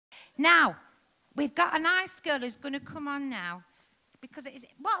Now, we've got a nice girl who's going to come on now, because it is,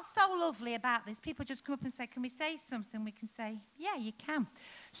 what's so lovely about this, people just come up and say, can we say something? We can say, yeah, you can.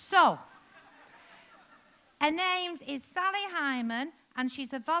 So, her name is Sally Hyman, and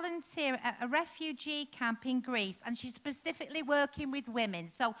she's a volunteer at a refugee camp in Greece, and she's specifically working with women.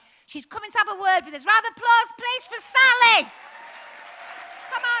 So she's coming to have a word with us. Round of applause, please, for Sally.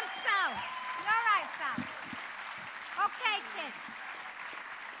 Come on, Sal. You all right, Sal? Okay, kids.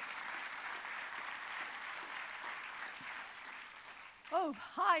 Oh,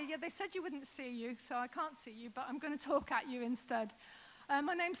 hi. Yeah, they said you wouldn't see you, so I can't see you, but I'm going to talk at you instead.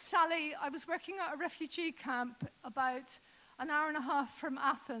 My name's Sally. I was working at a refugee camp about an hour and a half from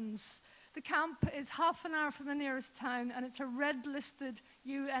Athens. The camp is half an hour from the nearest town, and it's a red-listed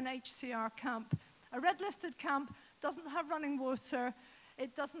UNHCR camp. A red-listed camp doesn't have running water.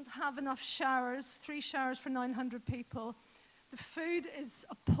 It doesn't have enough showers, 3 showers for 900 people. The food is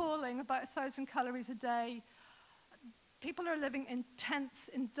appalling, about 1,000 calories a day. People are living in tents,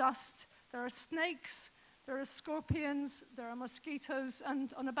 in dust. There are snakes, there are scorpions, there are mosquitoes,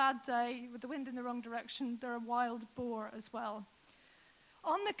 and on a bad day, with the wind in the wrong direction, there are wild boar as well.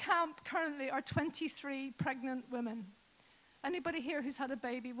 On the camp currently are 23 pregnant women. Anybody here who's had a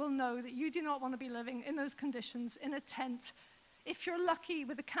baby will know that you do not want to be living in those conditions, in a tent, if you're lucky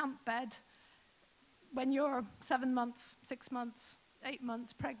with a camp bed, when you're 7 months, 6 months, 8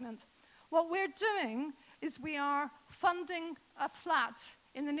 months pregnant. What we're doing is we are funding a flat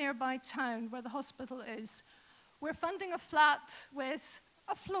in the nearby town where the hospital is. We're funding a flat with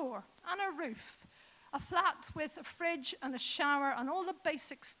a floor and a roof, a flat with a fridge and a shower and all the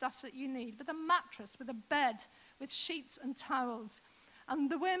basic stuff that you need, with a mattress, with a bed, with sheets and towels. And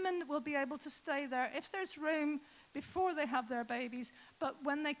the women will be able to stay there if there's room before they have their babies, but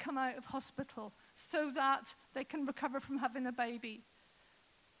when they come out of hospital, so that they can recover from having a baby.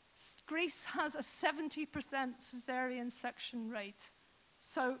 Greece has a 70% cesarean section rate.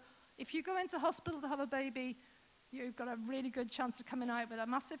 So if you go into hospital to have a baby, you've got a really good chance of coming out with a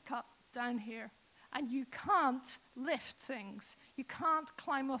massive cut down here. And you can't lift things. You can't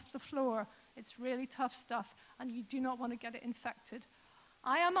climb off the floor. It's really tough stuff, and you do not want to get it infected.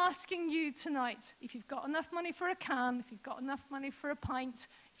 I am asking you tonight, if you've got enough money for a can, if you've got enough money for a pint,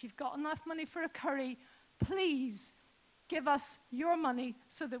 if you've got enough money for a curry, please give us your money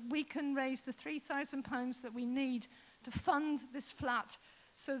so that we can raise the £3,000 that we need to fund this flat,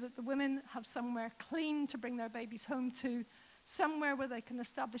 so that the women have somewhere clean to bring their babies home to, somewhere where they can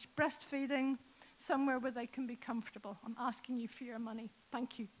establish breastfeeding, somewhere where they can be comfortable. I'm asking you for your money.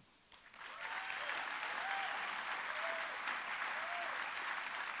 Thank you.